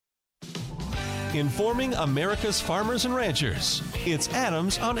informing America's farmers and ranchers. It's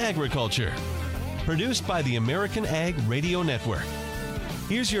Adams on Agriculture, produced by the American Ag Radio Network.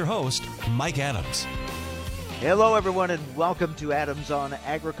 Here's your host, Mike Adams. Hello, everyone, and welcome to Adams on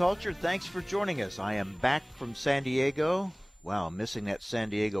Agriculture. Thanks for joining us. I am back from San Diego. Wow, missing that San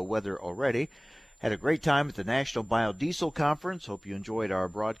Diego weather already. Had a great time at the National Biodiesel Conference. Hope you enjoyed our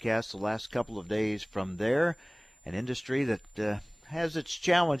broadcast the last couple of days from there. An industry that has its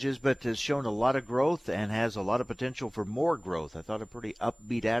challenges, but has shown a lot of growth and has a lot of potential for more growth. I thought a pretty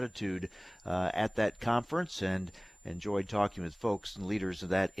upbeat attitude at that conference, and enjoyed talking with folks and leaders of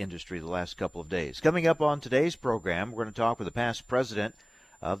that industry the last couple of days. Coming up on today's program, we're going to talk with the past president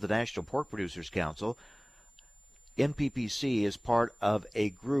of the National Pork Producers Council. NPPC is part of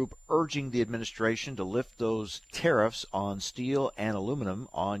a group urging the administration to lift those tariffs on steel and aluminum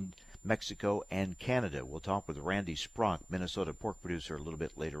on Mexico and Canada. We'll talk with Randy Spronk, Minnesota pork producer, a little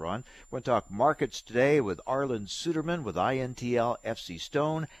bit later on. We're going to talk markets today with Arlen Suderman with INTL FC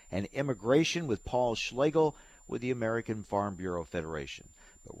Stone, and immigration with Paul Schlegel with the American Farm Bureau Federation.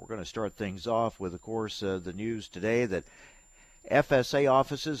 But we're going to start things off with, of course, the news today that FSA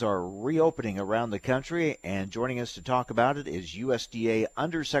offices are reopening around the country, and joining us to talk about it is USDA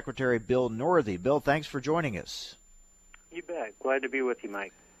Undersecretary Bill Northey. Bill, thanks for joining us. You bet. Glad to be with you,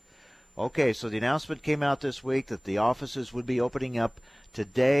 Mike. Okay, so the announcement came out this week that the offices would be opening up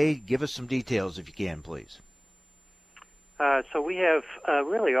today. Give us some details if you can, please. So we have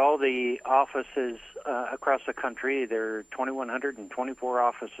really all the offices across the country. There are 2,124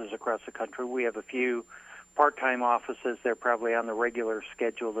 offices across the country. We have a few part-time offices. They're probably on the regular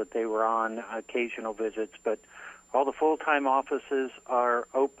schedule that they were on, occasional visits, but all the full-time offices are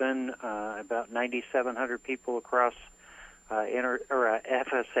open. About 9,700 people across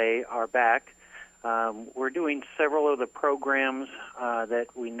FSA are back. We're doing several of the programs that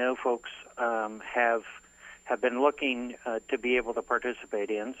we know folks have been looking to be able to participate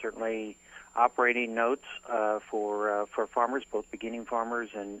in. Certainly, operating notes for farmers, both beginning farmers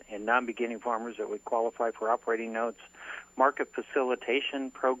and non-beginning farmers that would qualify for operating notes. Market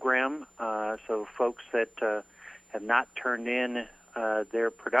facilitation program, so folks that have not turned in their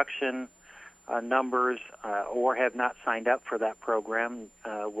production numbers or have not signed up for that program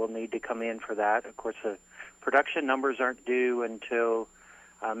will need to come in for that. Of course, the production numbers aren't due until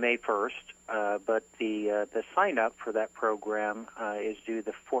May 1st, but the sign up for that program is due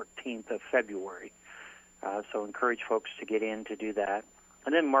the 14th of February. So encourage folks to get in to do that.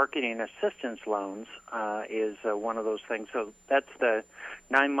 And then marketing assistance loans is one of those things. So that's the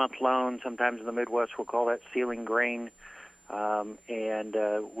 9-month loan. Sometimes in the Midwest we'll call that ceiling grain. And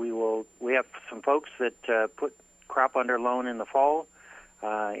we have some folks that put crop under loan in the fall,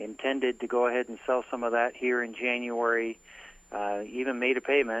 intended to go ahead and sell some of that here in January, even made a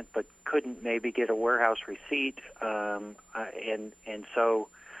payment but couldn't maybe get a warehouse receipt, and so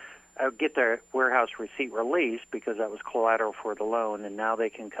get their warehouse receipt released because that was collateral for the loan, and now they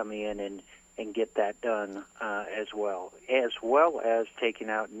can come in and get that done as well as taking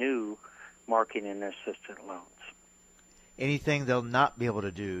out new marketing and assistance loans. Anything they'll not be able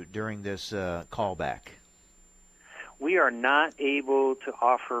to do during this callback? We are not able to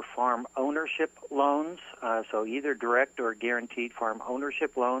offer farm ownership loans, so either direct or guaranteed farm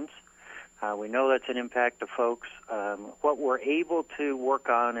ownership loans. We know that's an impact to folks. What we're able to work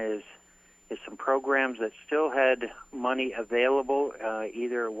on is some programs that still had money available.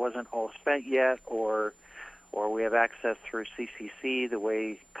 Either it wasn't all spent yet, or we have access through CCC, the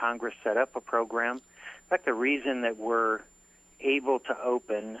way Congress set up a program. In fact, the reason that we're able to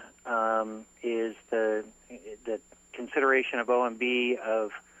open is the consideration of OMB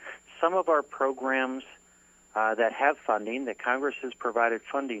of some of our programs that have funding, that Congress has provided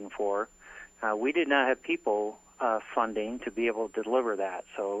funding for. We did not have people funding to be able to deliver that,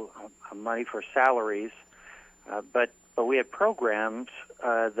 so money for salaries. But we had programs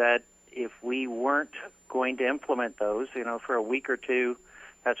that if we weren't going to implement those, for a week or two,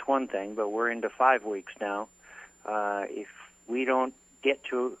 that's one thing, but we're into 5 weeks now. If we don't get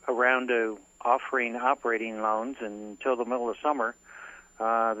around to offering operating loans until the middle of summer,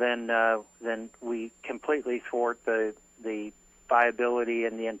 then we completely thwart the viability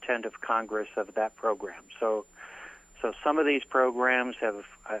and the intent of Congress of that program. So some of these programs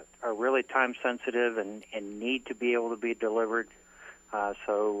are really time sensitive and need to be able to be delivered.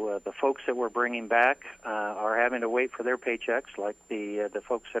 So the folks that we're bringing back are having to wait for their paychecks, like the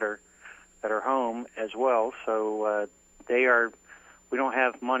folks that are home as well. So we don't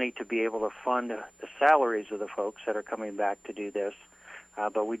have money to be able to fund the salaries of the folks that are coming back to do this,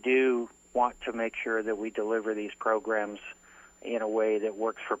 but we do want to make sure that we deliver these programs in a way that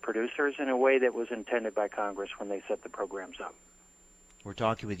works for producers, in a way that was intended by Congress when they set the programs up. We're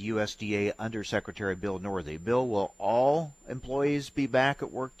talking with USDA Undersecretary Bill Northey. Bill, will all employees be back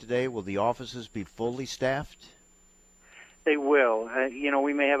at work today? Will the offices be fully staffed? They will.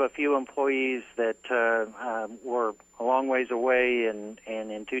 We may have a few employees that were a long ways away and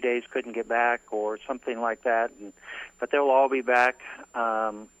in 2 days couldn't get back or something like that, but they'll all be back.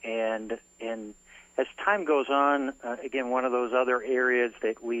 And as time goes on, again, one of those other areas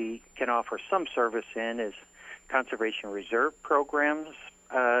that we can offer some service in is conservation reserve programs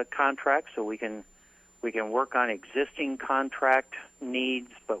contracts, so we can work on existing contract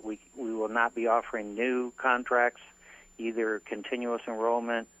needs, but we will not be offering new contracts, either continuous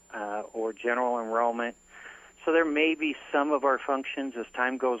enrollment or general enrollment. So there may be some of our functions as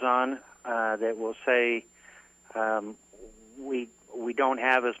time goes on that will say we don't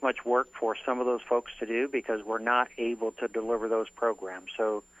have as much work for some of those folks to do because we're not able to deliver those programs.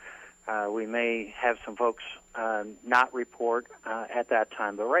 So we may have some folks not report at that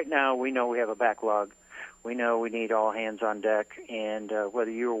time. But right now we know we have a backlog. We know we need all hands on deck. And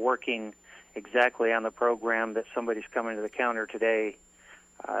whether you're working exactly on the program that somebody's coming to the counter today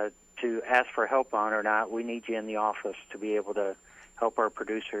to ask for help on or not, we need you in the office to be able to help our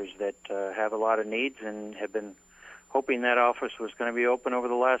producers that have a lot of needs and have been hoping that office was going to be open over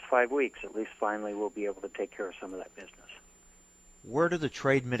the last 5 weeks. At least finally we'll be able to take care of some of that business. Where do the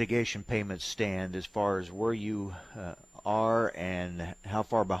trade mitigation payments stand as far as where you are and how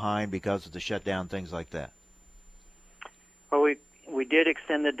far behind because of the shutdown, things like that? Well, we did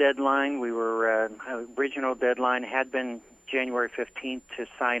extend the deadline. We were original deadline had been January 15th to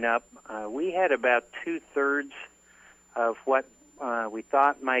sign up. We had about 2/3 of what we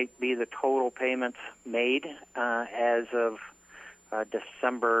thought might be the total payments made as of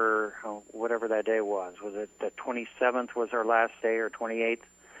December, whatever that day was. Was it the 27th was our last day, or 28th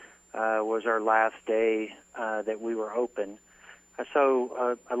was our last day that we were open?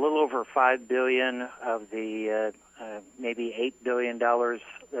 So a little over $5 billion of the maybe $8 billion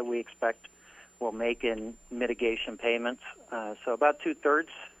that we expect we'll make in mitigation payments. So about 2/3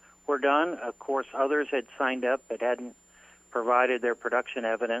 were done. Of course, others had signed up but hadn't provided their production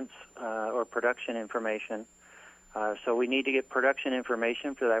evidence or production information. So we need to get production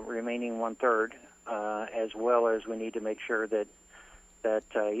information for that remaining 1/3, as well as we need to make sure that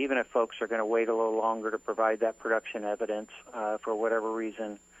even if folks are going to wait a little longer to provide that production evidence for whatever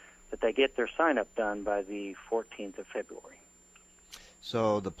reason, that they get their sign-up done by the 14th of February.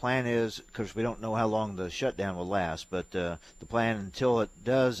 So the plan is, because we don't know how long the shutdown will last, but the plan until it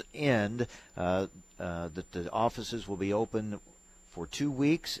does end, that the offices will be open for 2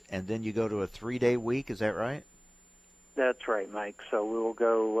 weeks, and then you go to a 3-day week. Is that right? That's right, Mike. So we will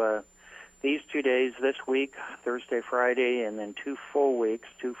go these 2 days this week, Thursday, Friday, and then 2 full weeks,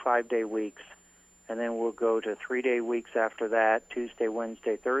 2 5-day weeks. And then we'll go to 3-day weeks after that, Tuesday,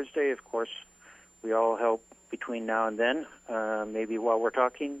 Wednesday, Thursday. Of course, we all hope between now and then, maybe while we're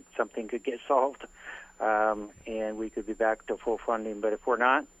talking, something could get solved, and we could be back to full funding. But if we're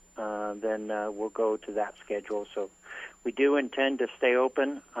not, then we'll go to that schedule. So we do intend to stay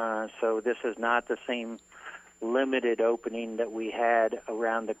open. So this is not the same limited opening that we had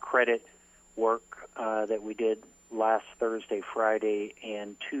around the credit work that we did last Thursday, Friday,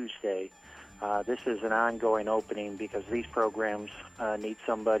 and Tuesday. This is an ongoing opening because these programs need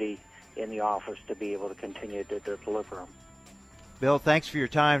somebody in the office to be able to continue to deliver them. Bill, thanks for your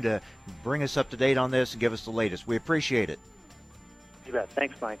time to bring us up to date on this and give us the latest. We appreciate it. You bet.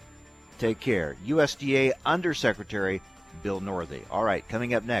 Thanks, Mike. Take care. USDA Undersecretary Bill Northey. All right,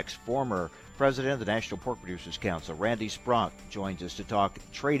 coming up next, former President of the National Pork Producers Council, Randy Spronk, joins us to talk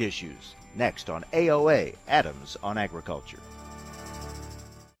trade issues. Next on AOA, Adams on Agriculture.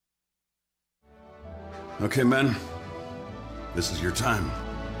 Okay, men, this is your time.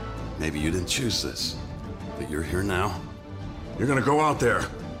 Maybe you didn't choose this, but you're here now. You're gonna go out there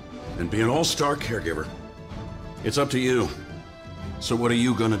and be an all-star caregiver. It's up to you. So what are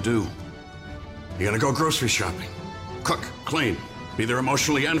you gonna do? You're gonna go grocery shopping, cook, clean, be there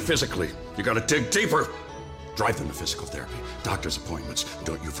emotionally and physically. You gotta dig deeper. Drive them to physical therapy, doctor's appointments.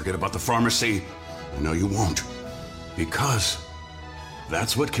 Don't you forget about the pharmacy. I know you won't, because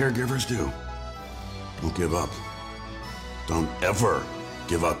that's what caregivers do. Don't give up. Don't ever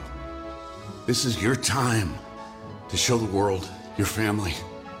give up. This is your time to show the world, your family,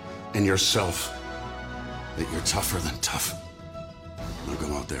 and yourself that you're tougher than tough. Now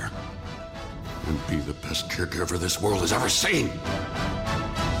go out there and be the best caregiver this world has ever seen.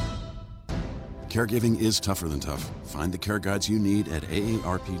 Caregiving is tougher than tough. Find the care guides you need at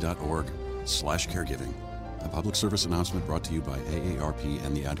aarp.org/caregiving. A public service announcement brought to you by AARP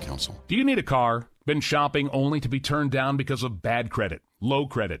and the Ad Council. Do you need a car? Been shopping only to be turned down because of bad credit, low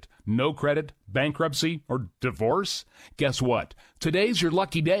credit, no credit, bankruptcy, or divorce? Guess what? Today's your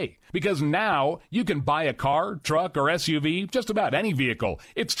lucky day, because now you can buy a car, truck, or SUV, just about any vehicle.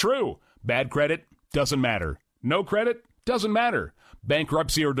 It's true. Bad credit doesn't matter. No credit doesn't matter.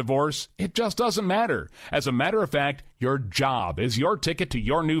 Bankruptcy or divorce, it just doesn't matter. As a matter of fact, your job is your ticket to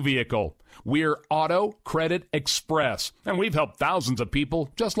your new vehicle. We're Auto Credit Express, and we've helped thousands of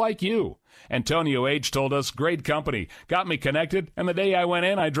people just like you. Antonio H. told us, great company, got me connected, and the day I went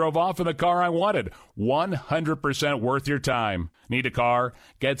in, I drove off in the car I wanted. 100% worth your time. Need a car?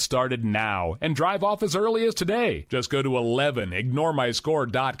 Get started now and drive off as early as today. Just go to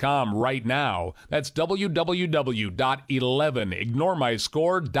 11ignoremyscore.com right now. That's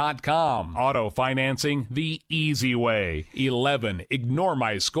www.11ignoremyscore.com. Auto financing the easy way.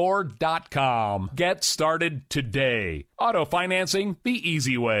 11ignoremyscore.com. Get started today. Auto financing the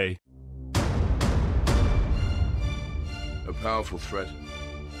easy way. A powerful threat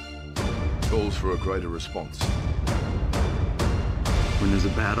calls for a greater response. When there's a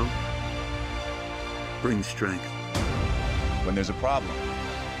battle, bring strength. When there's a problem,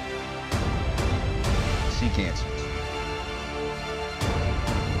 seek answers.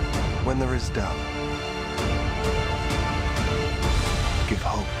 When there is doubt, give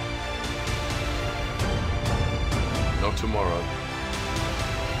hope. Not tomorrow.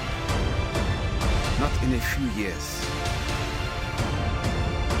 Not in a few years.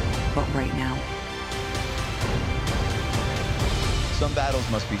 But right now. Some battles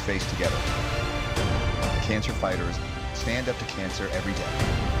must be faced together. Cancer fighters stand up to cancer every day.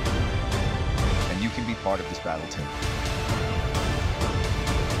 And you can be part of this battle too.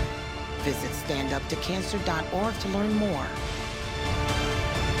 Visit standuptocancer.org to learn more.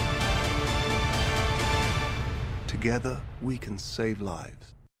 Together, we can save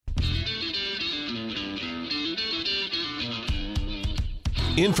lives.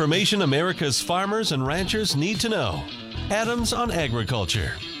 Information America's farmers and ranchers need to know. Adams on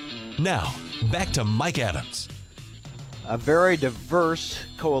Agriculture. Now, back to Mike Adams. A very diverse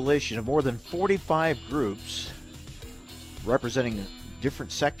coalition of more than 45 groups representing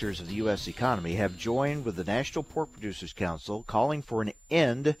different sectors of the U.S. economy have joined with the National Pork Producers Council calling for an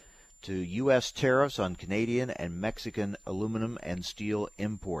end to U.S. tariffs on Canadian and Mexican aluminum and steel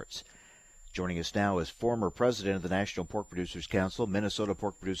imports. Joining us now is former president of the National Pork Producers Council, Minnesota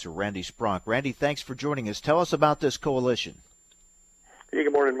pork producer Randy Spronk. Randy, thanks for joining us. Tell us about this coalition. Hey,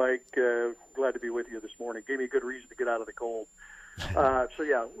 good morning, Mike. Glad to be with you this morning. Gave me a good reason to get out of the cold.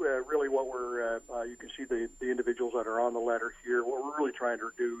 Really what we're, you can see the individuals that are on the letter here. What we're really trying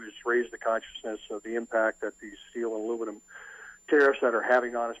to do is raise the consciousness of the impact that these steel and aluminum tariffs that are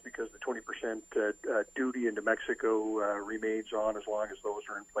having on us, because the 20% duty into Mexico remains on as long as those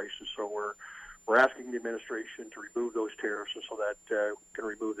are in place. And so we're asking the administration to remove those tariffs, and so that we can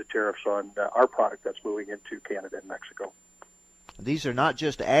remove the tariffs on our product that's moving into Canada and Mexico. These are not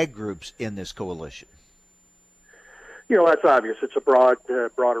just ag groups in this coalition. You know, that's obvious. It's a broad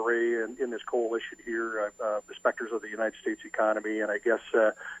array in this coalition here, the specters of the United States economy. And I guess,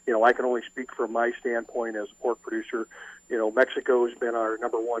 I can only speak from my standpoint as a pork producer. You know, Mexico has been our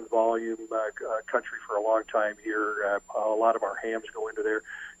number one volume country for a long time here. A lot of our hams go into there.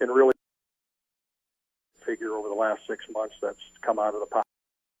 And really, figure over the last 6 months that's come out of the pot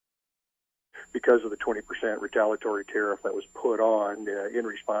because of the 20% retaliatory tariff that was put on in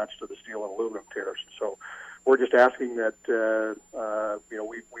response to the steel and aluminum tariffs. So we're just asking that,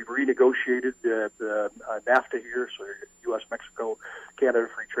 we've renegotiated the NAFTA here, so U.S.-Mexico, Canada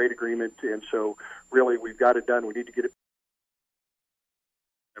Free Trade Agreement, and so really we've got it done. We need to get it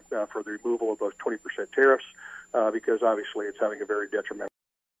for the removal of those 20% tariffs because obviously it's having a very detrimental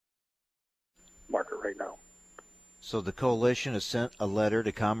market right now. So the coalition has sent a letter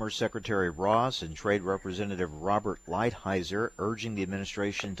to Commerce Secretary Ross and Trade Representative Robert Lighthizer urging the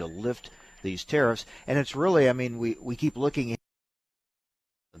administration to lift these tariffs. And it's really, we keep looking at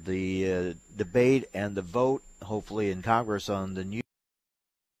the debate and the vote, hopefully, in Congress on the new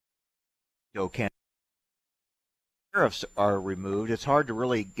tariffs are removed. It's hard to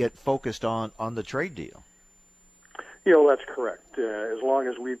really get focused on the trade deal. You know, that's correct. As long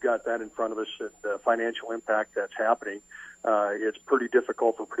as we've got that in front of us and the financial impact that's happening, it's pretty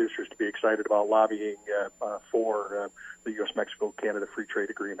difficult for producers to be excited about lobbying for the U.S.-Mexico-Canada Free Trade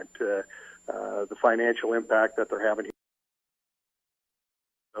Agreement. The financial impact that they're having.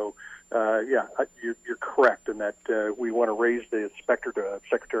 So, you're correct in that we want to raise the specter to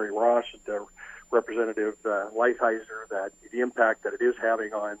Secretary Ross and Representative Lighthizer that the impact that it is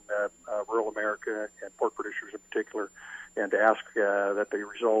having on rural America and pork producers in particular, and to ask that they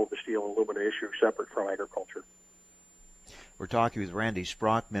resolve the steel and aluminum issue separate from agriculture. We're talking with Randy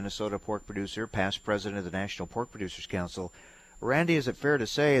Spronk, Minnesota pork producer, past president of the National Pork Producers Council. Randy, is it fair to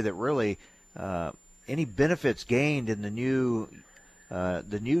say that really any benefits gained in the new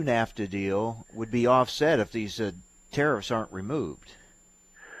NAFTA deal would be offset if these tariffs aren't removed?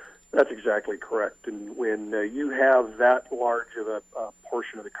 That's exactly correct. And when you have that large of a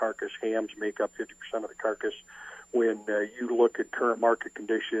portion of the carcass, hams make up 50% of the carcass. When you look at current market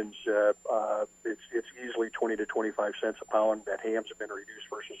conditions, it's easily 20 to 25 cents a pound that hams have been reduced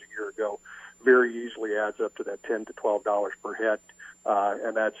versus a year ago. Very easily adds up to that $10 to $12 per head,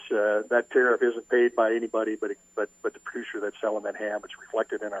 and that tariff isn't paid by anybody but the producer that's selling that ham. It's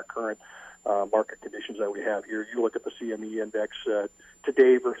reflected in our current market conditions that we have here. You look at the CME index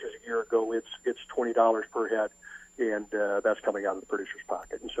today versus a year ago. It's $20 per head. And that's coming out of the producer's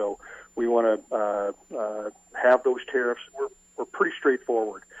pocket. And so we want to have those tariffs. We're pretty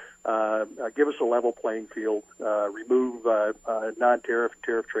straightforward. Give us a level playing field. Remove non-tariff,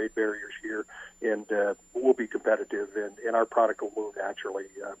 tariff trade barriers here, and we'll be competitive, and our product will move naturally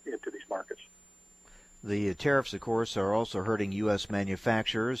into these markets. The tariffs, of course, are also hurting U.S.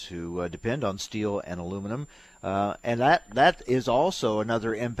 manufacturers who depend on steel and aluminum, and that is also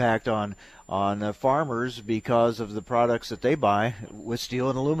another impact on farmers because of the products that they buy with steel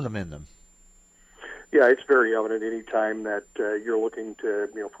and aluminum in them. Yeah, it's very evident any time that you're looking to,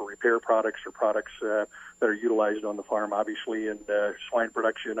 for repair products or products that are utilized on the farm. Obviously, in swine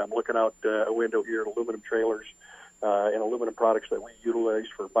production, I'm looking out a window here at aluminum trailers. And aluminum products that we utilize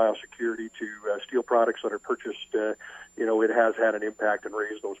for biosecurity to steel products that are purchased, it has had an impact and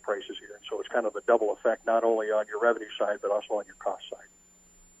raised those prices here. And so it's kind of a double effect, not only on your revenue side, but also on your cost side.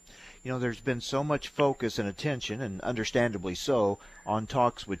 There's been so much focus and attention, and understandably so, on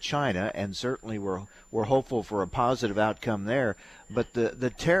talks with China, and certainly we're hopeful for a positive outcome there. But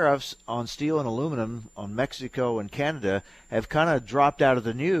the tariffs on steel and aluminum on Mexico and Canada have kind of dropped out of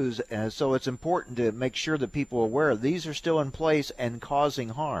the news, and so it's important to make sure that people are aware these are still in place and causing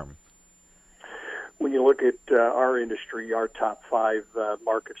harm. When you look at our industry, our top 5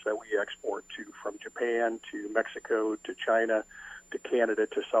 markets that we export to, from Japan to Mexico to China to Canada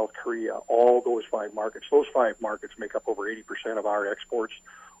to South Korea, all those 5 markets make up over 80% of our exports.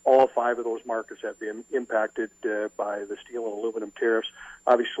 All 5 of those markets have been impacted by the steel and aluminum tariffs.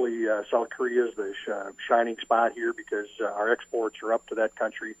 Obviously, South Korea is the shining spot here because our exports are up to that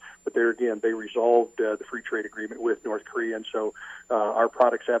country. But there again, they resolved the free trade agreement with North Korea, and so our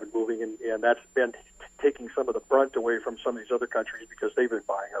products have been moving, and that's been taking some of the brunt away from some of these other countries because they've been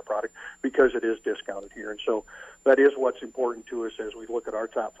buying our product because it is discounted here. And so that is what's important to us as we look at our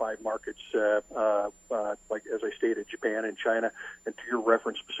top 5 markets, like as I stated, Japan and China. And to your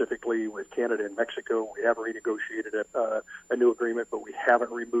reference specifically with Canada and Mexico, we have renegotiated a new agreement, but we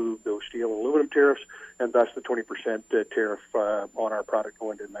haven't removed those steel and aluminum tariffs, and thus the 20% tariff on our product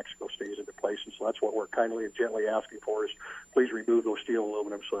going to Mexico stays into place. And so that's what we're kindly and gently asking for is please remove those steel and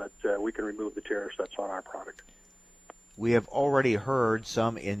aluminum so that we can remove the tariffs that's on our product. We have already heard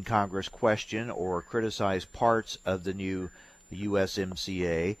some in Congress question or criticize parts of the new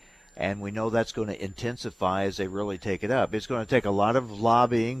USMCA, and we know that's going to intensify as they really take it up. It's going to take a lot of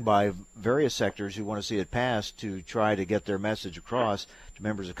lobbying by various sectors who want to see it passed to try to get their message across to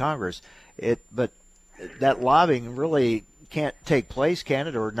members of Congress. But that lobbying really can't take place, can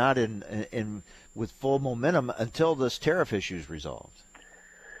it, or not in with full momentum until this tariff issue is resolved?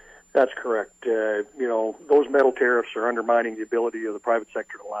 That's correct. Those metal tariffs are undermining the ability of the private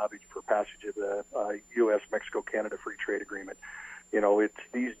sector to lobby for passage of the U.S.-Mexico-Canada Free Trade Agreement.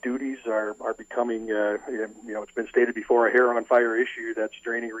 These duties are becoming, it's been stated before, a hair-on-fire issue that's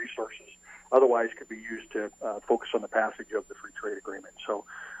draining resources otherwise could be used to focus on the passage of the Free Trade Agreement. So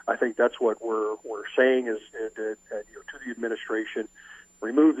I think that's what we're saying is to the administration,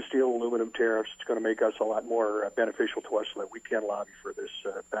 remove the steel and aluminum tariffs. It's going to make us a lot more beneficial to us so that we can lobby for this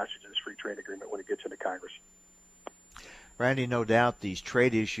passage of this free trade agreement when it gets into Congress. Randy, no doubt these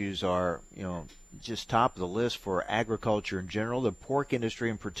trade issues are, just top of the list for agriculture in general. The pork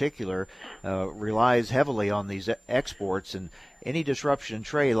industry in particular relies heavily on these exports, and any disruption in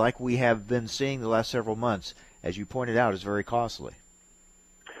trade like we have been seeing the last several months, as you pointed out, is very costly.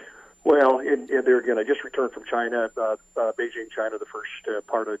 Well, and there again, I just returned from China, Beijing, China, the first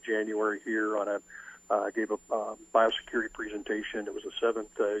part of January here on gave a biosecurity presentation. It was the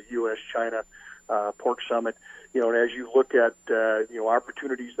 7th U.S.-China pork summit. And as you look at,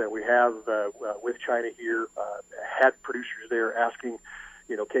 opportunities that we have with China here, had producers there asking,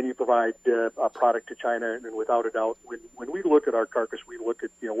 can you provide a product to China? And without a doubt, when we look at our carcass, we look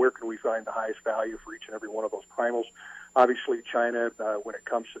at, where can we find the highest value for each and every one of those primals. Obviously, China, when it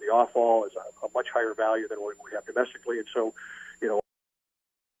comes to the offal, is a much higher value than what we have domestically. And so,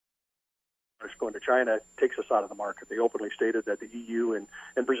 going to China takes us out of the market. They openly stated that the EU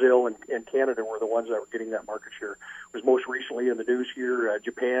and Brazil and Canada were the ones that were getting that market share. It was most recently in the news here,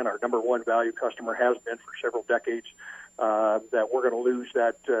 Japan, our number one value customer, has been for several decades, that we're going to lose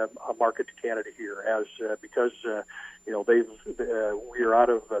that market to Canada here because we are out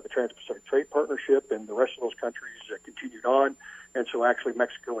of the Trans-Pacific Trade Partnership, and the rest of those countries continued on. And so actually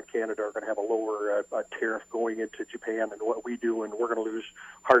Mexico and Canada are going to have a lower tariff going into Japan than what we do, and we're going to lose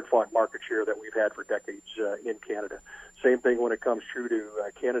hard-fought market share that we've had for decades in Canada. Same thing when it comes true to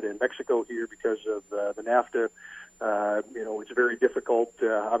Canada and Mexico here because of the NAFTA. It's very difficult.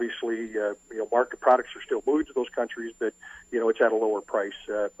 Obviously, market products are still moving to those countries, but, it's at a lower price,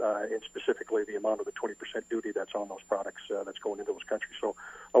 and specifically the amount of the 20% duty that's on those products that's going into those countries. So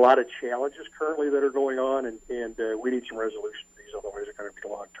a lot of challenges currently that are going on, and we need some resolution to these. Otherwise, it's going to be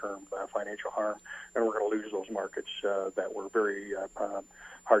long-term financial harm, and we're going to lose those markets that were very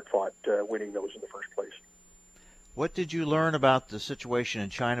hard-fought winning those in the first place. What did you learn about the situation in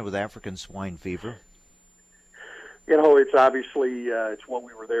China with African swine fever? It's obviously it's what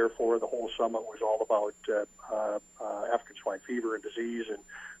we were there for. The whole summit was all about African swine fever and disease, and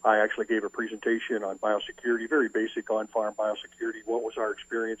I actually gave a presentation on biosecurity, very basic on-farm biosecurity. What was our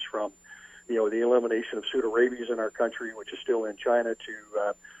experience from, the elimination of pseudorabies in our country, which is still in China,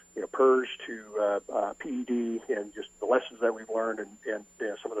 to PRRS, to PED, and just the lessons that we've learned and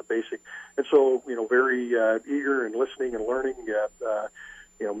some of the basic. And so, very eager and listening and learning.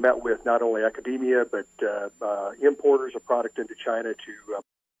 Met with not only academia but importers of product into China to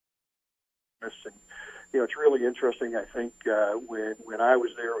and it's really interesting. I think when I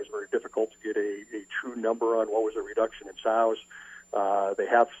was there, it was very difficult to get a true number on what was the reduction in sows. They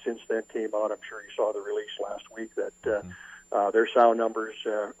have since then came out. I'm sure you saw the release last week that their sow numbers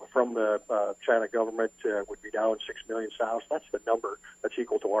from the China government would be down 6 million sows. That's the number that's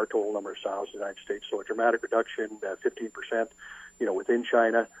equal to our total number of sows in the United States. So a dramatic reduction, 15%. Within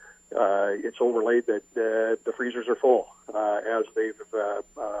China, it's overlaid that the freezers are full. As they've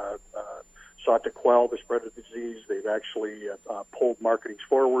sought to quell the spread of the disease, they've actually pulled marketings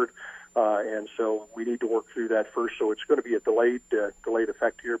forward, and so we need to work through that first. So it's going to be a delayed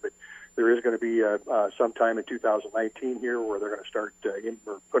effect here, but there is going to be sometime in 2019 here where they're going to start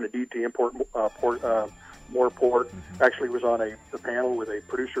we're going to need to import more pork. Actually, was on a panel with a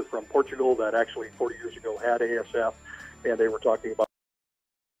producer from Portugal that actually 40 years ago had ASF. And they were talking about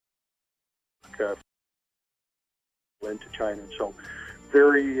into China. And so it's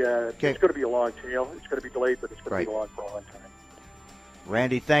going to be a long tail. It's going to be delayed, but it's going to be long for a long time.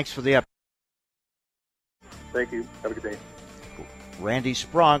 Randy, thanks for the update. Thank you. Have a good day. Randy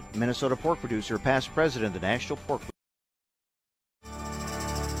Spronk, Minnesota pork producer, past president of the National Pork.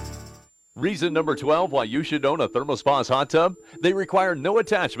 Reason number 12 why you should own a ThermoSpa's hot tub? They require no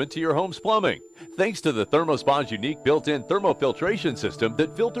attachment to your home's plumbing. Thanks to the ThermoSpa's unique built-in thermofiltration system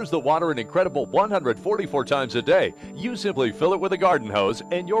that filters the water an incredible 144 times a day, you simply fill it with a garden hose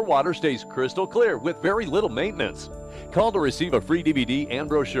and your water stays crystal clear with very little maintenance. Call to receive a free DVD and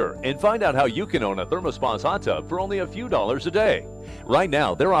brochure and find out how you can own a ThermoSpa's hot tub for only a few dollars a day. Right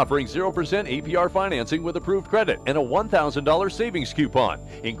now, they're offering 0% APR financing with approved credit and a $1,000 savings coupon,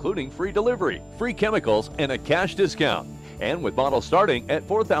 including free delivery, free chemicals, and a cash discount. And with models starting at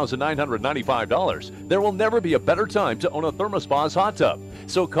 $4,995, there will never be a better time to own a ThermoSpa's hot tub.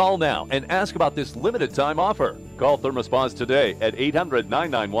 So call now and ask about this limited time offer. Call ThermoSpa's today at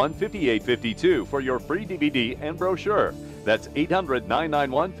 800-991-5852 for your free DVD and brochure. That's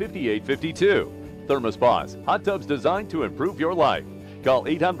 800-991-5852. ThermoSpa's, hot tubs designed to improve your life. Call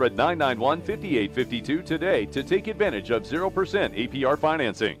 800-991-5852 today to take advantage of 0% APR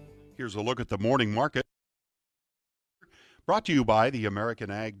financing. Here's a look at the morning market. Brought to you by the American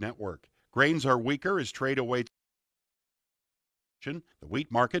Ag Network. Grains are weaker as trade awaits. The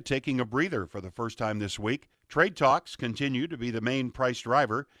wheat market taking a breather for the first time this week. Trade talks continue to be the main price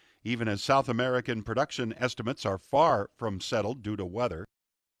driver, even as South American production estimates are far from settled due to weather.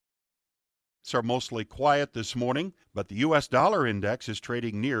 Are mostly quiet this morning, but the U.S. dollar index is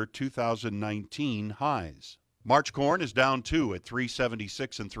trading near 2019 highs. March corn is down 2 at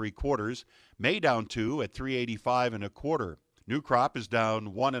 376 3/4. May down 2 at 385 1/4. New crop is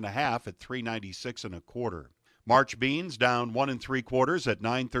down 1.5 at 396 1/4. March beans down 1 3/4 at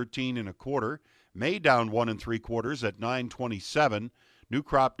 913 1/4. May down 1 3/4 at 927. New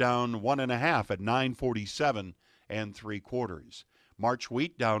crop down 1.5 at 947 3/4. March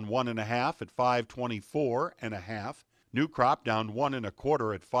wheat down 1.5 at 524.5. New crop down 1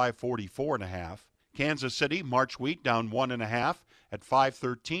 1/4 at 544.5. Kansas City March wheat down 1.5 at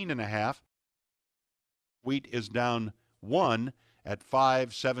 513.5. Wheat is down 1 at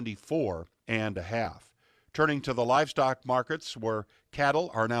 574.5. Turning to the livestock markets, where cattle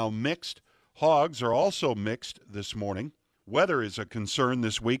are now mixed, hogs are also mixed this morning. Weather is a concern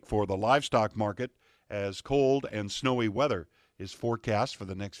this week for the livestock market, as cold and snowy weather is forecast for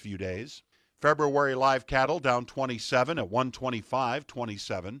the next few days. February live cattle down 27 at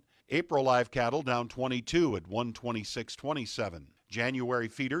 125.27. April live cattle down 22 at 126.27. January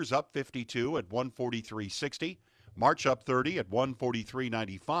feeders up 52 at 143.60. March up 30 at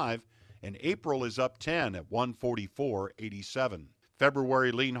 143.95. And April is up 10 at 144.87.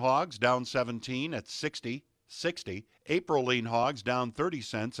 February lean hogs down 17 at 60.60. April lean hogs down 30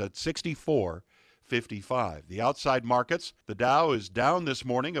 cents at 64.55. The outside markets, the Dow is down this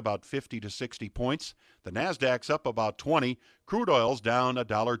morning about 50 to 60 points. The Nasdaq's up about 20. Crude oil's down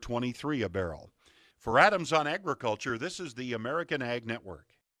 $1.23 a barrel. For Adams on Agriculture, this is the American Ag Network.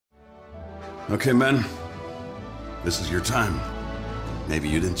 Okay, men, this is your time. Maybe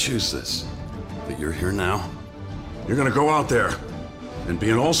you didn't choose this, but you're here now. You're gonna go out there and be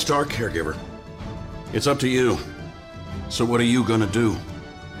an all-star caregiver. It's up to you. So what are you gonna do?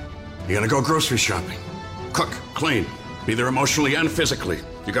 You're gonna go grocery shopping, cook, clean, be there emotionally and physically.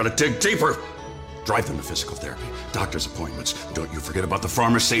 You gotta dig deeper. Drive them to physical therapy, doctor's appointments. Don't you forget about the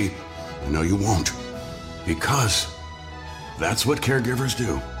pharmacy. I know you won't, because that's what caregivers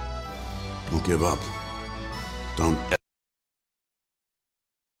do. Don't give up. Don't.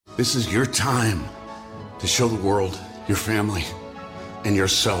 This is your time to show the world, your family, and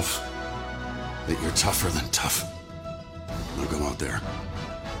yourself that you're tougher than tough. Now go out there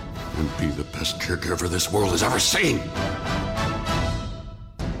and be the best caregiver this world has ever seen.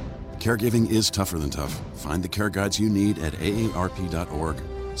 Caregiving is tougher than tough. Find the care guides you need at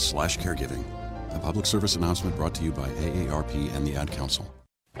aarp.org/caregiving. A public service announcement brought to you by AARP and the Ad Council.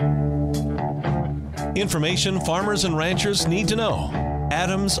 Information farmers and ranchers need to know.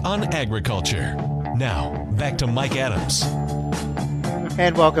 Adams on Agriculture. Now, back to Mike Adams.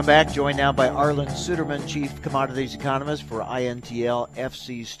 And welcome back. Joined now by Arlen Suderman, Chief Commodities Economist for INTL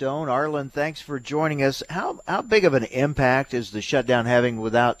FC Stone. Arlen, thanks for joining us. How big of an impact is the shutdown having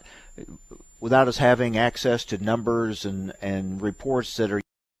without us having access to numbers and reports that are...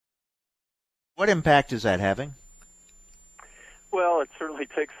 What impact is that having? Well, it certainly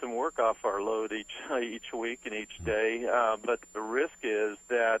takes some work off our load each week and each day. But the risk is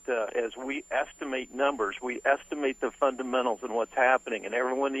that as we estimate numbers, we estimate the fundamentals and what's happening, and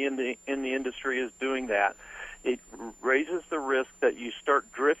everyone in the industry is doing that. It raises the risk that you start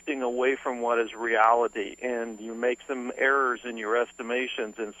drifting away from what is reality, and you make some errors in your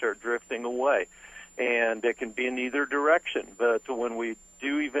estimations and start drifting away. And it can be in either direction. But when we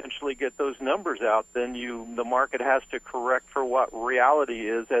do eventually get those numbers out, then the market has to correct for what reality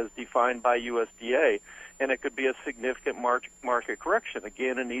is as defined by USDA, and it could be a significant market correction,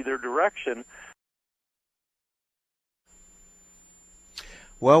 again, in either direction.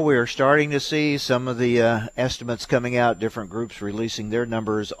 Well, we are starting to see some of the estimates coming out, different groups releasing their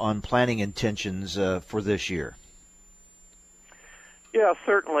numbers on planting intentions for this year. Yeah,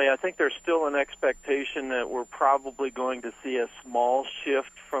 certainly. I think there's still an expectation that we're probably going to see a small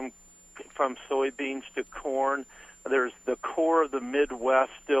shift from soybeans to corn. There's the core of the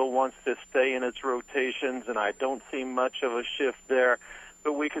Midwest still wants to stay in its rotations, and I don't see much of a shift there.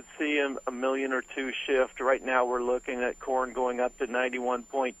 But we could see a million or two shift. Right now we're looking at corn going up to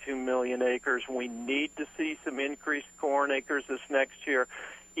 91.2 million acres. We need to see some increased corn acres this next year.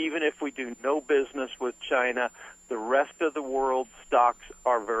 Even if we do no business with China, the rest of the world's stocks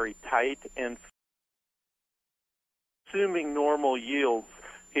are very tight, and assuming normal yields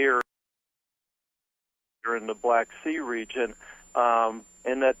here in the Black Sea region,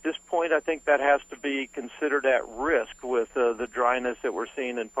 and at this point I think that has to be considered at risk with the dryness that we're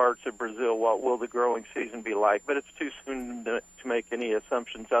seeing in parts of Brazil. What will the growing season be like? But it's too soon to make any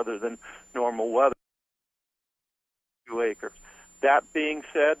assumptions other than normal weather. 2 acres. That being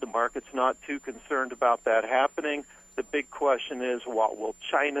said, the market's not too concerned about that happening. The big question is, what will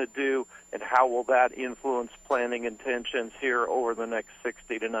China do, and how will that influence planting intentions here over the next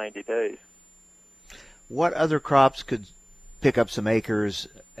 60 to 90 days? What other crops could pick up some acres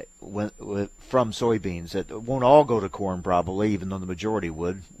from soybeans? That won't all go to corn probably, even though the majority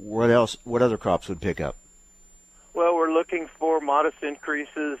would. What other crops would pick up? Well, we're looking for modest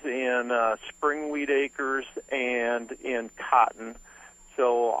increases in spring wheat acres and in cotton.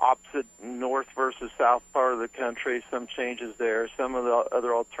 So opposite north versus south part of the country, some changes there. Some of the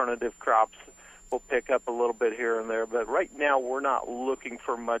other alternative crops will pick up a little bit here and there. But right now, we're not looking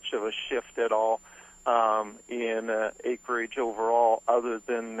for much of a shift at all in acreage overall, other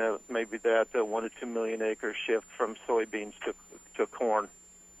than maybe that 1 to 2 million acre shift from soybeans to corn.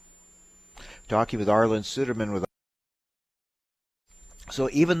 Talking with Arlen Suderman. So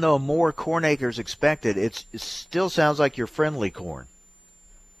even though more corn acres expected, it still sounds like you're friendly corn.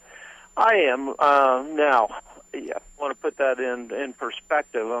 I am. Now, I want to put that in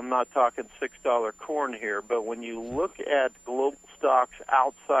perspective. I'm not talking $6 corn here, but when you look at global stocks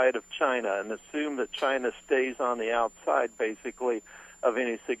outside of China and assume that China stays on the outside, basically, of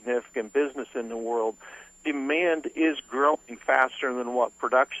any significant business in the world, demand is growing faster than what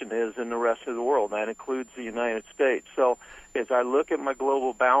production is in the rest of the world. That includes the United States. So as I look at my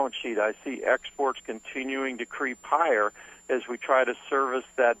global balance sheet, I see exports continuing to creep higher as we try to service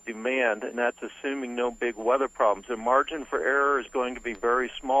that demand, and that's assuming no big weather problems. The margin for error is going to be very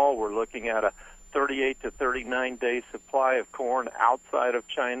small. We're looking at a 38 to 39-day supply of corn outside of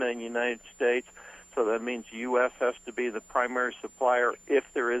China and United States. So that means U.S. has to be the primary supplier if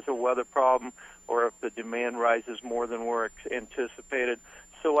there is a weather problem or if the demand rises more than we're anticipated.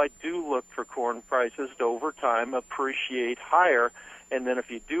 So I do look for corn prices to, over time, appreciate higher, and then if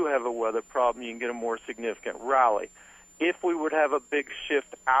you do have a weather problem, you can get a more significant rally. If we would have a big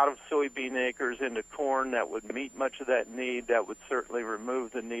shift out of soybean acres into corn that would meet much of that need, that would certainly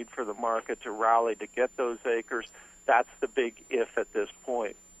remove the need for the market to rally to get those acres. That's the big if at this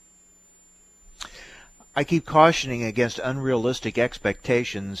point. I keep cautioning against unrealistic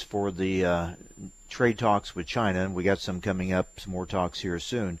expectations for the trade talks with China, and we got some coming up, some more talks here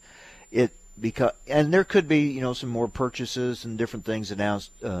soon. And there could be, some more purchases and different things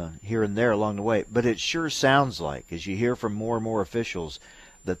announced here and there along the way. But it sure sounds like, as you hear from more and more officials,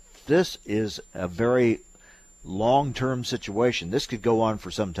 that this is a very long-term situation. This could go on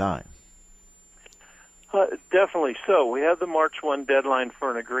for some time. Definitely so. We have the March 1 deadline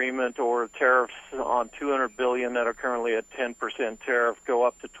for an agreement or tariffs on $200 billion that are currently at 10% tariff go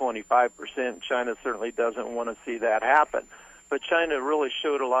up to 25%. China certainly doesn't want to see that happen. But China really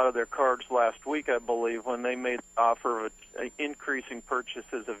showed a lot of their cards last week, I believe, when they made the offer of increasing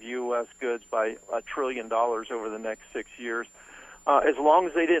purchases of U.S. goods by $1 trillion over the next 6 years. As long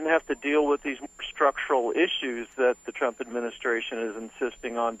as they didn't have to deal with these structural issues that the Trump administration is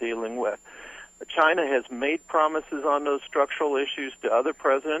insisting on dealing with. China has made promises on those structural issues to other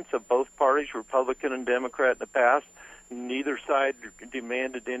presidents of both parties, Republican and Democrat, in the past. Neither side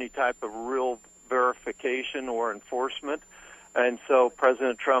demanded any type of real verification or enforcement. And so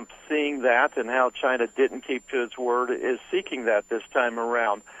President Trump, seeing that and how China didn't keep to its word, is seeking that this time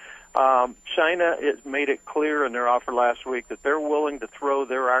around. China has made it clear in their offer last week that they're willing to throw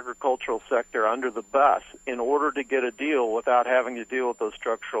their agricultural sector under the bus in order to get a deal without having to deal with those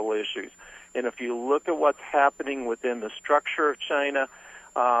structural issues. And if you look at what's happening within the structure of China,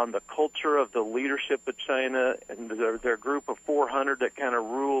 the culture of the leadership of China, and their group of 400 that kind of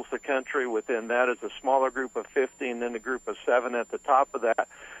rules the country. Within that is a smaller group of 50, and then a group of 7 at the top of that.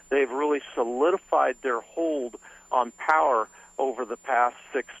 They've really solidified their hold on power over the past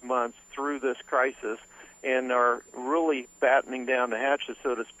 6 months through this crisis, and are really battening down the hatches,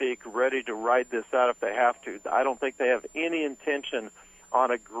 so to speak, ready to ride this out if they have to. I don't think they have any intention on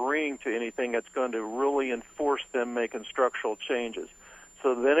agreeing to anything that's going to really enforce them making structural changes.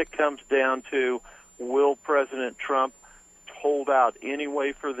 So then it comes down to, will President Trump hold out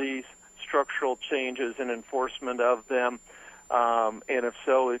anyway for these structural changes and enforcement of them? And if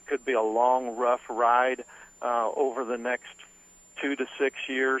so, it could be a long, rough ride over the next 2 to 6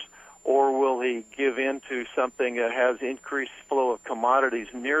 years. Or will he give in to something that has increased flow of commodities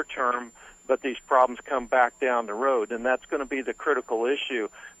near term, but these problems come back down the road? And that's going to be the critical issue.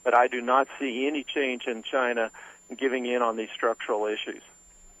 But I do not see any change in China giving in on these structural issues.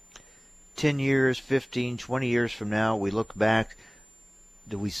 10 years, 15, 20 years from now, we look back,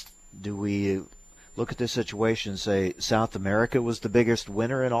 do we look at this situation and say South America was the biggest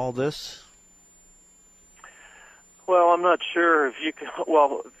winner in all this? Well, I'm not sure if you can.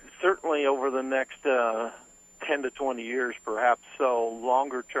 Well, certainly over the next 10 to 20 years, perhaps so.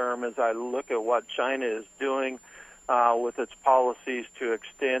 Longer term, as I look at what China is doing with its policies to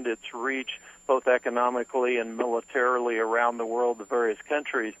extend its reach, both economically and militarily around the world, the various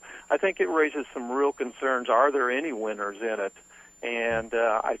countries, I think it raises some real concerns. Are there any winners in it? And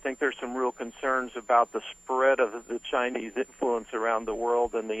I think there's some real concerns about the spread of the Chinese influence around the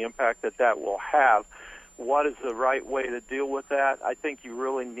world and the impact that that will have. What is the right way to deal with that? I think you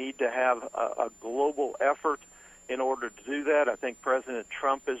really need to have a global effort in order to do that. I think President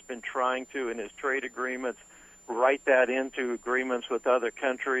Trump has been trying to, in his trade agreements, write that into agreements with other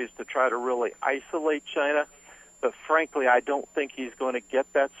countries to try to really isolate China. But frankly, I don't think he's going to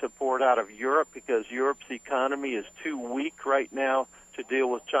get that support out of Europe, because Europe's economy is too weak right now to deal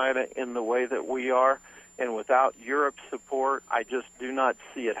with China in the way that we are. And without Europe's support, I just do not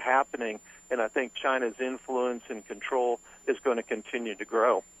see it happening. And I think China's influence and control is going to continue to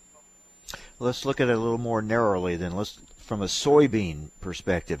grow. Let's look at it a little more narrowly then. From a soybean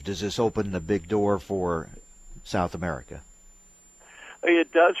perspective, does this open the big door for South America?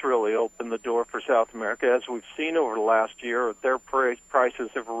 It does really open the door for South America. As we've seen over the last year, their prices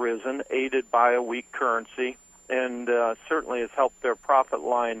have risen, aided by a weak currency, and certainly has helped their profit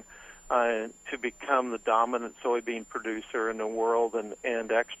line to become the dominant soybean producer in the world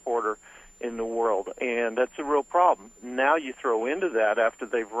and exporter in the world. And that's a real problem. Now you throw into that, after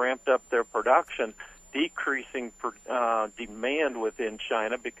they've ramped up their production, decreasing demand within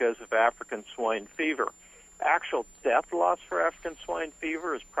China because of African swine fever. Actual death loss for African swine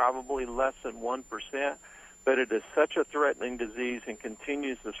fever is probably less than 1%, but it is such a threatening disease and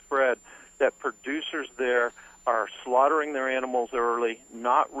continues to spread that producers there are slaughtering their animals early,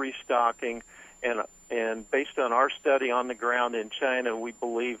 not restocking, and based on our study on the ground in China, we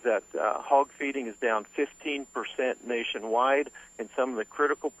believe that hog feeding is down 15% nationwide. In some of the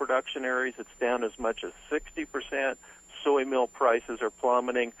critical production areas, it's down as much as 60%. Soy meal prices are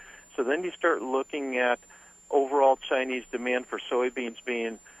plummeting. So then you start looking at overall Chinese demand for soybeans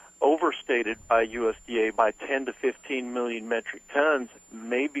being overstated by USDA by 10 to 15 million metric tons,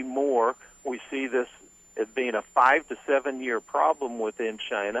 maybe more. We see this as being a 5 to 7 year problem within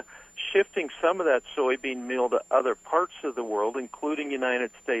China, shifting some of that soybean meal to other parts of the world, including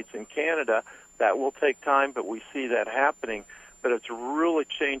United States and Canada. That will take time, but we see that happening. But it's really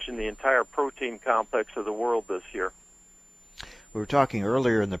changing the entire protein complex of the world this year. We were talking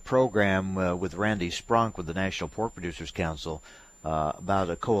earlier in the program with Randy Spronk with the National Pork Producers Council about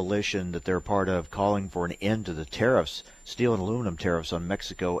a coalition that they're part of calling for an end to the tariffs, steel and aluminum tariffs on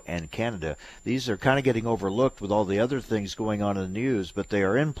Mexico and Canada. These are kind of getting overlooked with all the other things going on in the news, but they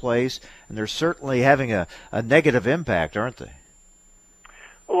are in place, and they're certainly having a negative impact, aren't they?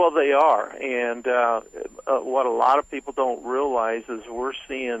 Well, they are, and what a lot of people don't realize is we're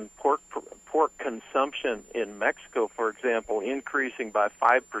seeing pork consumption in Mexico, for example, increasing by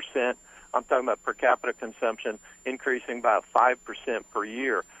 5%. I'm talking about per capita consumption increasing by 5% per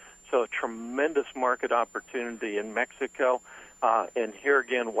year. So a tremendous market opportunity in Mexico. And here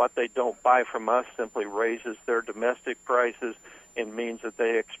again, what they don't buy from us simply raises their domestic prices and means that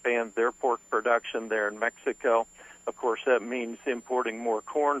they expand their pork production there in Mexico. Of course, that means importing more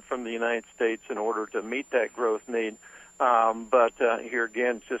corn from the United States in order to meet that growth need. But here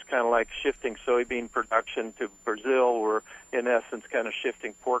again, it's just kind of like shifting soybean production to Brazil. We're, in essence, kind of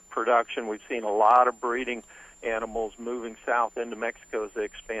shifting pork production. We've seen a lot of breeding animals moving south into Mexico as they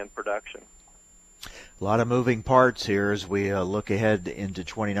expand production. A lot of moving parts here as we look ahead into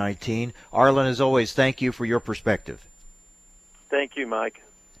 2019. Arlen, as always, thank you for your perspective. Thank you, Mike.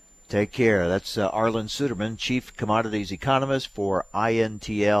 Take care. That's Arlen Suderman, Chief Commodities Economist for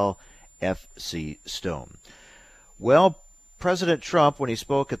INTL FC Stone. Well, President Trump, when he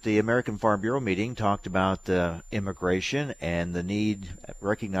spoke at the American Farm Bureau meeting, talked about immigration and the need,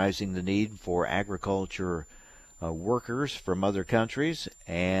 recognizing the need for agriculture workers from other countries.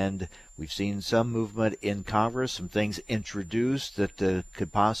 And we've seen some movement in Congress, some things introduced that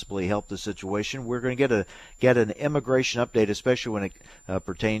could possibly help the situation. We're going to get an immigration update, especially when it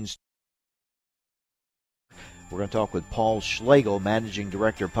pertains. We're going to talk with Paul Schlegel, Managing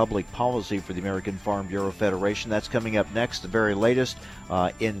Director of Public Policy for the American Farm Bureau Federation. That's coming up next, the very latest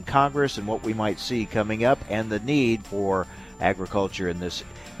in Congress and what we might see coming up and the need for agriculture in this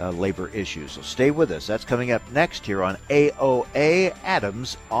labor issue. So stay with us. That's coming up next here on AOA,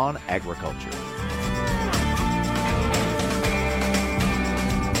 Adams on Agriculture.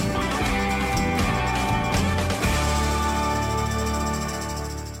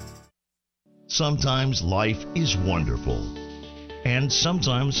 Sometimes life is wonderful, and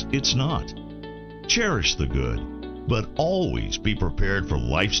sometimes it's not. Cherish the good, but always be prepared for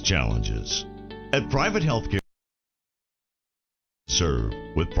life's challenges. At Private Healthcare Serve.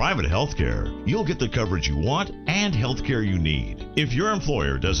 With private healthcare, you'll get the coverage you want and healthcare you need. If your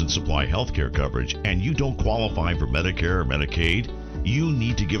employer doesn't supply healthcare coverage and you don't qualify for Medicare or Medicaid, you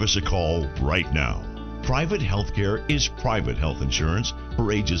need to give us a call right now. Private healthcare is private health insurance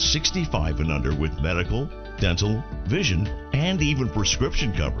for ages 65 and under with medical, dental, vision, and even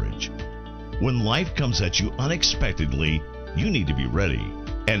prescription coverage. When life comes at you unexpectedly, you need to be ready.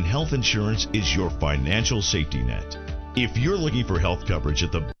 And health insurance is your financial safety net. If you're looking for health coverage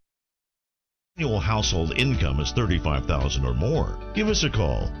at the annual household income is $35,000 or more, give us a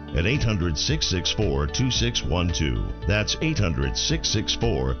call at 800-664-2612. That's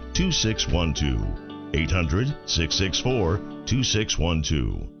 800-664-2612.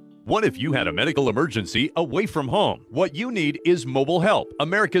 800-664-2612. What if you had a medical emergency away from home? What you need is Mobile Help,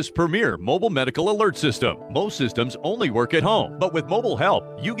 America's premier mobile medical alert system. Most systems only work at home, but with Mobile Help,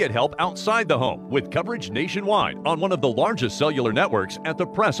 you get help outside the home with coverage nationwide on one of the largest cellular networks at the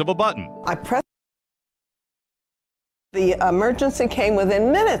press of a button. I pressed. The emergency came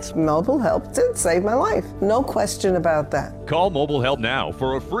within minutes. Mobile Help did save my life. No question about that. Call Mobile Help now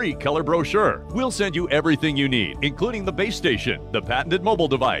for a free color brochure. We'll send you everything you need, including the base station, the patented mobile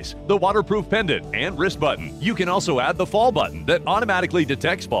device, the waterproof pendant, and wrist button. You can also add the fall button that automatically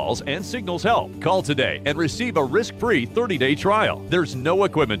detects falls and signals help. Call today and receive a risk-free 30-day trial. There's no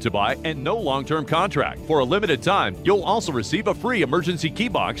equipment to buy and no long-term contract. For a limited time, you'll also receive a free emergency key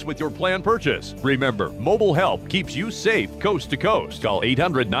box with your planned purchase. Remember, Mobile Help keeps you safe coast to coast. Call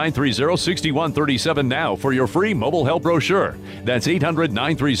 800-930-6137 now for your free Mobile Help brochure. That's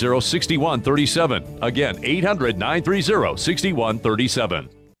 800-930-6137. Again, 800-930-6137.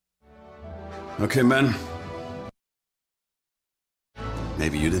 Okay, men.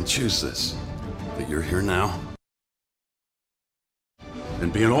 Maybe you didn't choose this, but you're here now.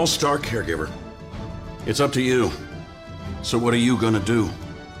 And be an all-star caregiver. It's up to you. So what are you gonna do?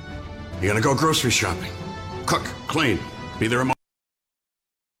 You're gonna go grocery shopping, cook, clean, be there a moment,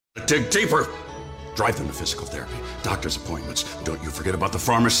 dig deeper, drive them to physical therapy, doctor's appointments. Don't you forget about the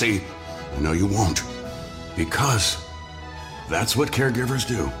pharmacy. I know you won't, because that's what caregivers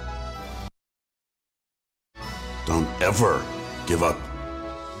do. Don't ever give up.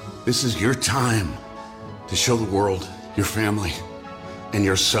 This is your time to show the world, your family, and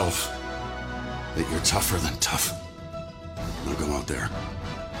yourself that you're tougher than tough. Now go out there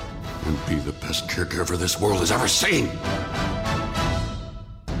and be the best caregiver this world has ever seen.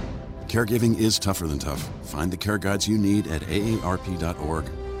 Caregiving is tougher than tough. Find the care guides you need at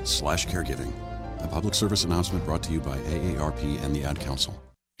aarp.org/caregiving. A public service announcement brought to you by AARP and the Ad Council.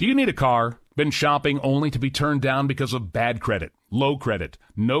 Do you need a car? Been shopping only to be turned down because of bad credit, low credit,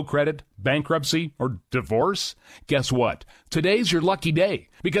 no credit, bankruptcy, or divorce? Guess what? Today's your lucky day,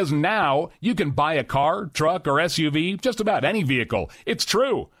 because now you can buy a car, truck, or SUV, just about any vehicle. It's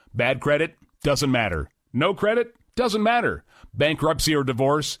true. Bad credit doesn't matter. No credit doesn't matter. Bankruptcy or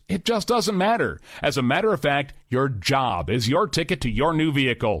divorce, it just doesn't matter. As a matter of fact, your job is your ticket to your new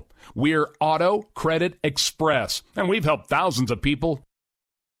vehicle. We're Auto Credit Express, and we've helped thousands of people.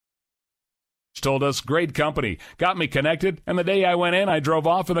 Told us, great company, got me connected, and the day I went in, I drove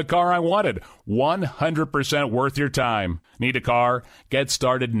off in the car I wanted. 100% worth your time. Need a car? Get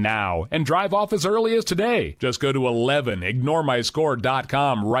started now and drive off as early as today. Just go to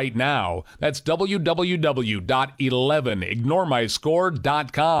 11ignoremyscore.com right now. That's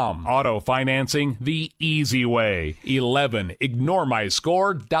www.11ignoremyscore.com. Auto financing the easy way.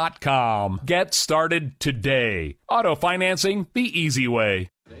 11ignoremyscore.com. Get started today. Auto financing the easy way.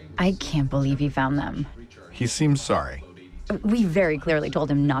 I can't believe he found them. He seems sorry. We very clearly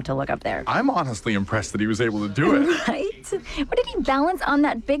told him not to look up there. I'm honestly impressed that he was able to do it. Right? What, did he balance on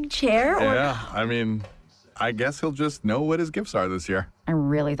that big chair? Yeah, I mean, I guess he'll just know what his gifts are this year. I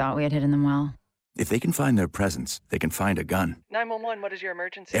really thought we had hidden them well. If they can find their presents, they can find a gun. 911, what is your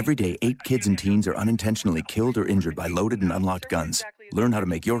emergency? Every day, 8 kids and teens are unintentionally killed or injured by loaded and unlocked guns. Learn how to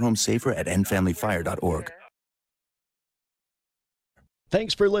make your home safer at endfamilyfire.org.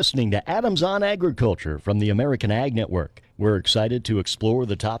 Thanks for listening to Adams on Agriculture from the American Ag Network. We're excited to explore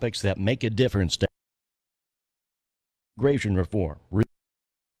the topics that make a difference to immigration reform,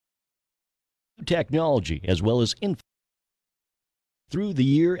 technology, as well as Through the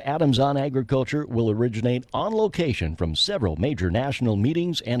year, Adams on Agriculture will originate on location from several major national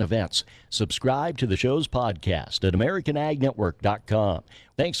meetings and events. Subscribe to the show's podcast at AmericanAgNetwork.com.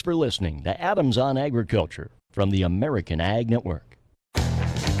 Thanks for listening to Adams on Agriculture from the American Ag Network.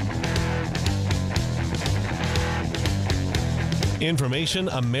 Information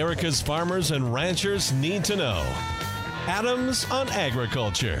America's farmers and ranchers need to know. Adams on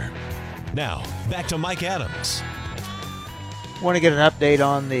Agriculture. Now, back to Mike Adams. Want to get an update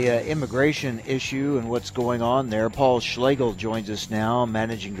on the immigration issue and what's going on there. Paul Schlegel joins us now,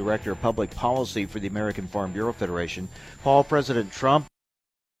 Managing Director of Public Policy for the American Farm Bureau Federation. Paul, President Trump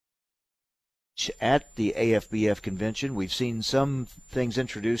at the AFBF convention. We've seen some things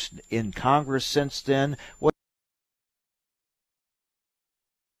introduced in Congress since then.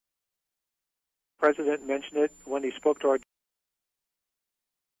 President mentioned it when he spoke to our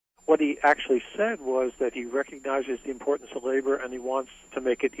what he actually said was that he recognizes the importance of labor and he wants to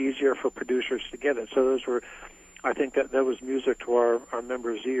make it easier for producers to get it. So those were, I think that was music to our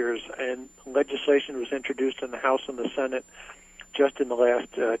members' ears. And legislation was introduced in the House and the Senate just in the last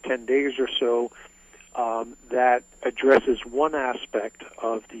 10 days or so that addresses one aspect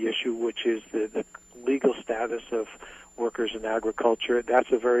of the issue, which is the legal status of workers in agriculture.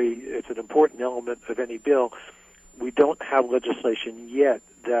 It's an important element of any bill. We don't have legislation yet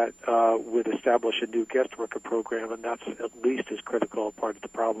that would establish a new guest worker program, and that's at least as critical a part of the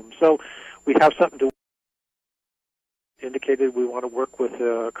problem. So we have something to indicated. We want to work with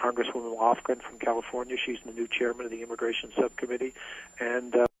Congresswoman Lofgren from California. She's the new chairman of the Immigration Subcommittee,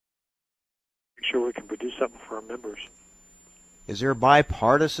 and make sure we can produce something for our members. Is there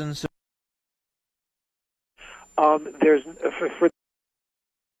bipartisan? There's for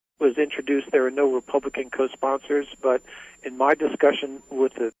was introduced. There are no Republican co-sponsors, but in my discussion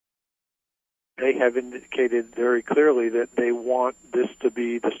with they have indicated very clearly that they want this to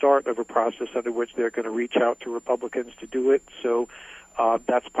be the start of a process under which they're going to reach out to Republicans to do it. So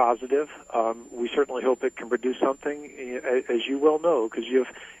that's positive. We certainly hope it can produce something. As you well know, because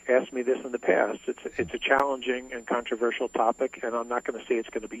you've asked me this in the past, it's a challenging and controversial topic, and I'm not going to say it's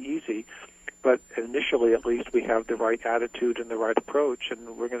going to be easy. But initially, at least, we have the right attitude and the right approach,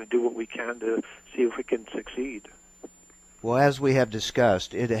 and we're going to do what we can to see if we can succeed. Well, as we have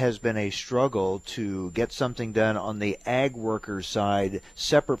discussed, it has been a struggle to get something done on the ag workers side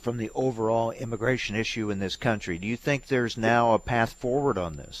separate from the overall immigration issue in this country. Do you think there's now a path forward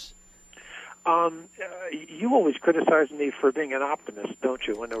on this? You always criticize me for being an optimist, don't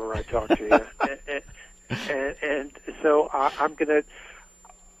you, whenever I talk to you? and so I'm going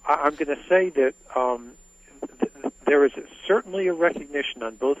to say that there is certainly a recognition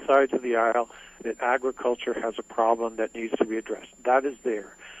on both sides of the aisle that agriculture has a problem that needs to be addressed. That is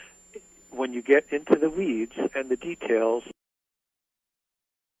there. When you get into the weeds and the details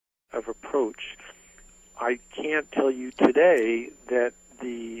of approach, I can't tell you today that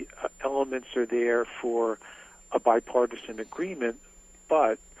the elements are there for a bipartisan agreement,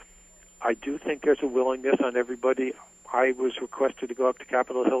 but I do think there's a willingness on everybody. I was requested to go up to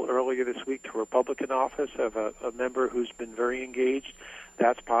Capitol Hill earlier this week to a Republican office of a member who's been very engaged.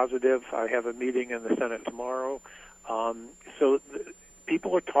 That's positive. I have a meeting in the Senate tomorrow. So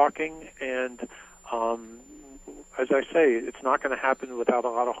people are talking, and as I say, it's not going to happen without a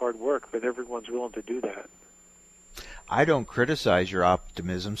lot of hard work, but everyone's willing to do that. I don't criticize your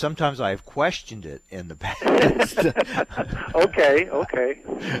optimism. Sometimes I have questioned it in the past. Okay.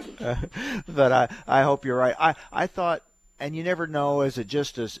 But I hope you're right. I thought, and you never know, is it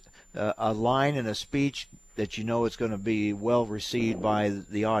just a line in a speech that you know it's going to be well received by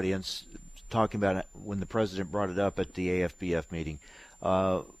the audience, talking about it when the president brought it up at the AFBF meeting.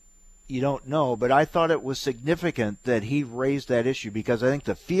 You don't know, but I thought it was significant that he raised that issue, because I think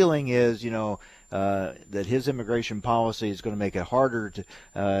the feeling is, that his immigration policy is going to make it harder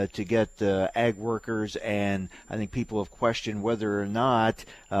to get ag workers, and I think people have questioned whether or not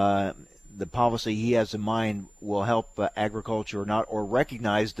the policy he has in mind will help agriculture or not, or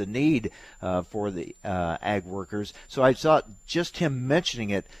recognize the need for the ag workers. So I thought just him mentioning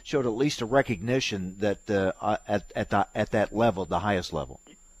it showed at least a recognition that at that level, the highest level.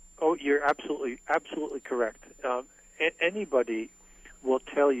 Oh, you're absolutely correct. Anybody will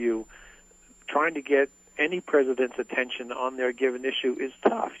tell you trying to get any president's attention on their given issue is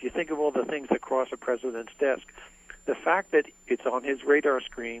tough. You think of all the things that cross a president's desk. The fact that it's on his radar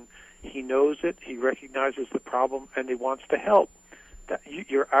screen, he knows it, he recognizes the problem, and he wants to help.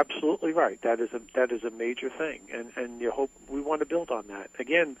 You're absolutely right. That is a major thing, and you hope we want to build on that.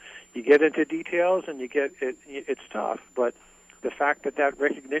 Again, you get into details, and it's tough, but the fact that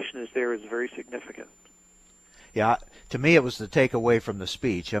recognition is there is very significant. Yeah, to me it was the takeaway from the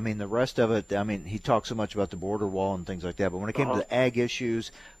speech. I mean, the rest of it, he talked so much about the border wall and things like that, but when it came to the ag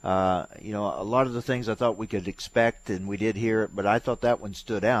issues, a lot of the things I thought we could expect, and we did hear it, but I thought that one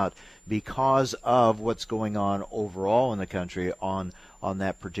stood out because of what's going on overall in the country on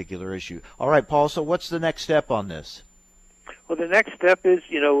that particular issue. All right, Paul, so what's the next step on this? Well, the next step is,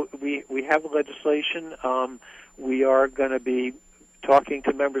 we have legislation. We are going to be talking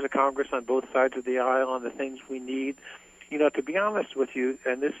to members of Congress on both sides of the aisle on the things we need. To be honest with you,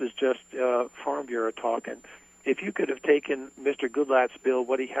 and this is just Farm Bureau talking, if you could have taken Mr. Goodlatte's bill,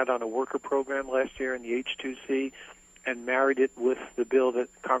 what he had on a worker program last year in the H2C, and married it with the bill that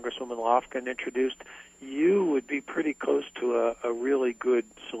Congresswoman Lofgren introduced, you would be pretty close to a really good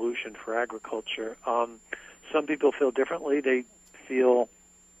solution for agriculture. Some people feel differently. They feel,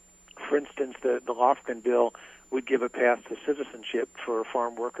 for instance, the Lofgren bill would give a path to citizenship for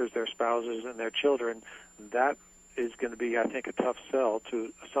farm workers, their spouses, and their children. That is going to be, I think, a tough sell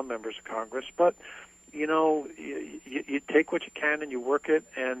to some members of Congress. But, you know, you take what you can and you work it,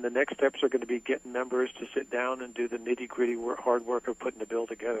 and the next steps are going to be getting members to sit down and do the nitty-gritty hard work of putting the bill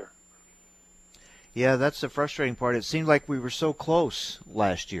together. Yeah, that's the frustrating part. It seemed like we were so close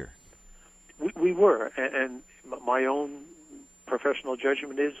last year. We were, and my own professional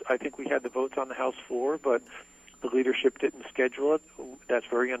judgment is I think we had the votes on the House floor, but the leadership didn't schedule it. That's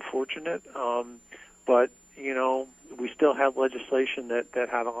very unfortunate. But, you know, we still have legislation that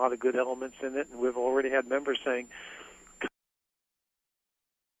had a lot of good elements in it, and we've already had members saying,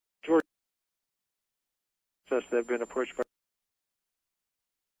 George, they've been approached by.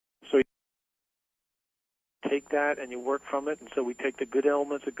 So you take that and you work from it, and so we take the good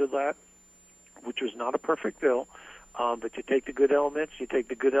elements of Good Lat, which was not a perfect bill, but you take the good elements, you take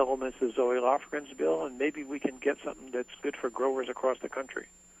the good elements of Zoe Lofgren's bill, and maybe we can get something that's good for growers across the country.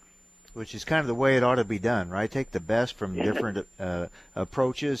 Which is kind of the way it ought to be done, right? Take the best from different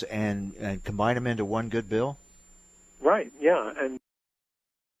approaches and combine them into one good bill? Right, yeah. And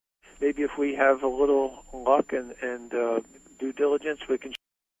maybe if we have a little luck and due diligence, we can.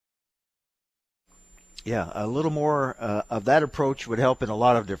 Yeah, a little more of that approach would help in a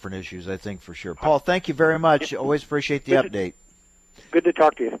lot of different issues, I think, for sure. Paul, thank you very much. Always appreciate the update. Good to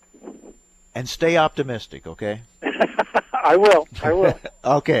talk to you. And stay optimistic, okay? I will.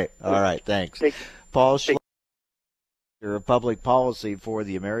 Okay. All right. Thanks. Paul Schlegel, Public Policy for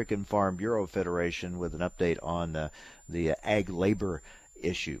the American Farm Bureau Federation, with an update on the ag labor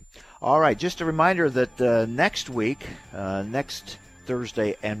issue. All right. Just a reminder that next week, next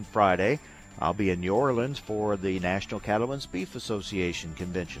Thursday and Friday, I'll be in New Orleans for the National Cattlemen's Beef Association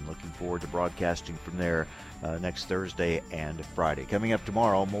convention. Looking forward to broadcasting from there next Thursday and Friday. Coming up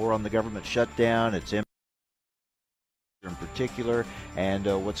tomorrow, more on the government shutdown. It's in particular, and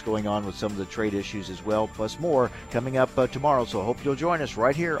what's going on with some of the trade issues as well, plus more coming up tomorrow. So I hope you'll join us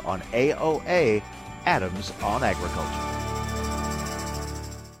right here on AOA, Adams on Agriculture.